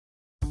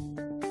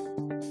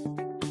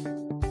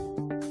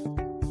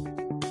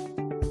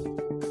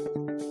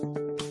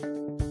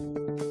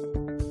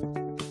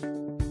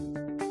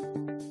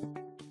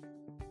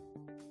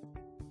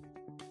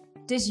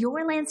Does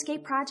your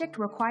landscape project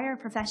require a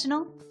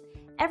professional?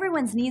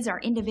 Everyone's needs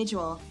are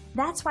individual.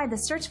 That's why the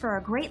search for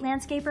a great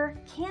landscaper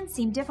can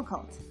seem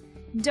difficult.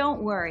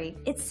 Don't worry,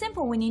 it's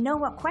simple when you know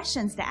what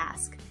questions to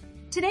ask.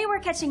 Today we're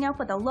catching up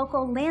with a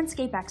local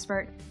landscape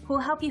expert who will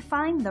help you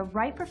find the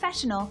right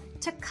professional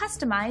to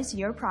customize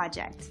your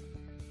project.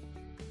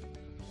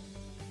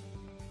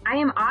 I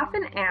am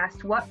often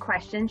asked what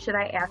questions should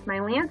I ask my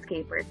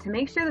landscaper to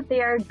make sure that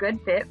they are a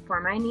good fit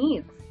for my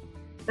needs.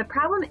 The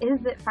problem is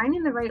that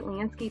finding the right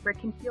landscaper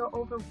can feel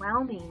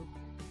overwhelming,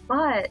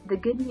 but the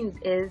good news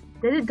is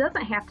that it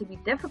doesn't have to be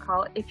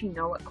difficult if you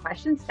know what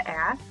questions to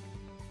ask.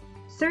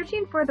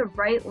 Searching for the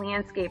right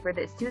landscaper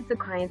that suits the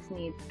client's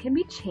needs can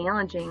be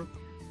challenging.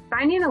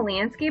 Finding a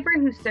landscaper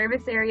whose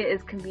service area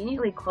is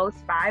conveniently close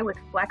by with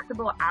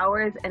flexible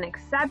hours and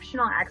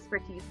exceptional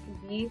expertise can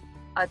be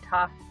a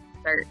tough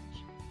search.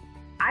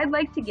 I'd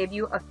like to give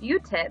you a few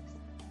tips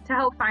to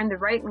help find the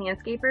right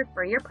landscaper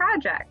for your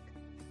project.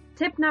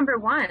 Tip number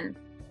 1,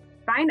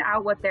 find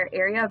out what their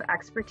area of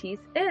expertise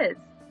is.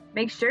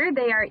 Make sure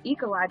they are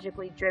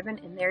ecologically driven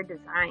in their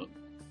design.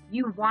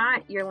 You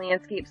want your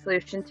landscape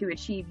solution to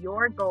achieve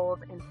your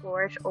goals and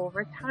flourish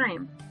over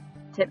time.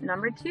 Tip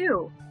number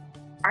 2,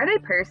 are they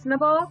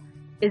personable?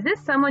 Is this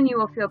someone you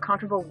will feel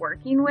comfortable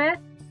working with?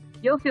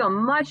 You'll feel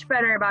much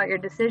better about your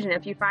decision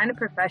if you find a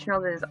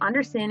professional that is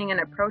understanding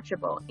and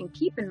approachable, and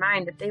keep in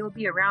mind that they will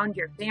be around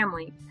your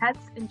family,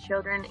 pets and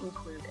children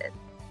included.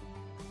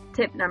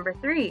 Tip number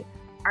 3,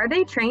 are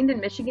they trained in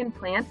Michigan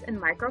plants and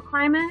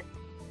microclimate?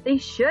 They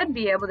should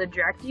be able to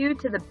direct you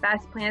to the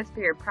best plants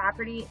for your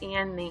property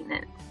and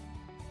maintenance.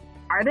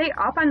 Are they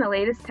up on the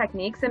latest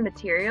techniques and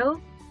materials?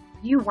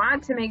 You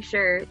want to make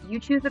sure you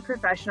choose a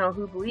professional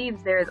who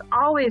believes there is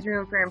always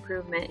room for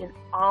improvement and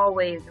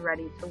always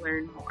ready to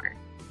learn more.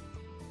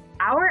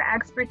 Our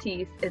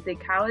expertise is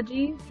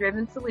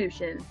ecology-driven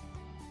solutions,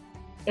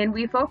 and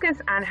we focus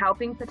on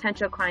helping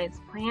potential clients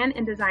plan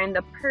and design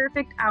the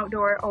perfect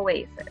outdoor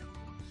oasis.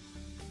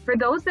 For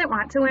those that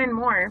want to learn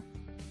more,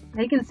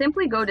 they can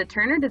simply go to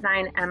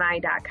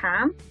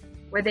turnerdesignmi.com,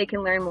 where they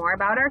can learn more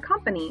about our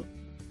company,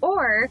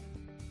 or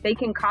they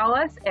can call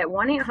us at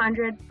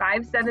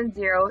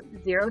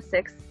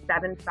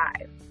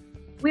 1-800-570-0675.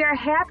 We are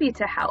happy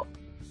to help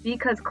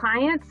because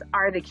clients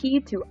are the key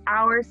to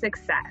our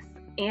success,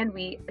 and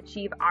we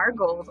achieve our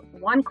goals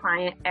one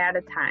client at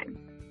a time.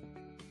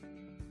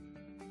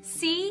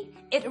 See,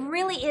 it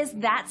really is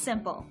that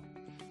simple.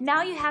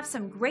 Now you have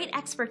some great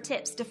expert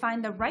tips to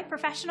find the right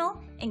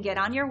professional and get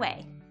on your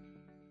way.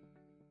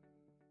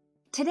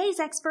 Today's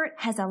expert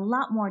has a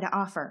lot more to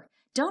offer.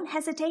 Don't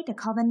hesitate to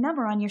call the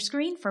number on your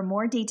screen for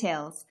more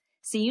details.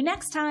 See you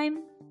next time.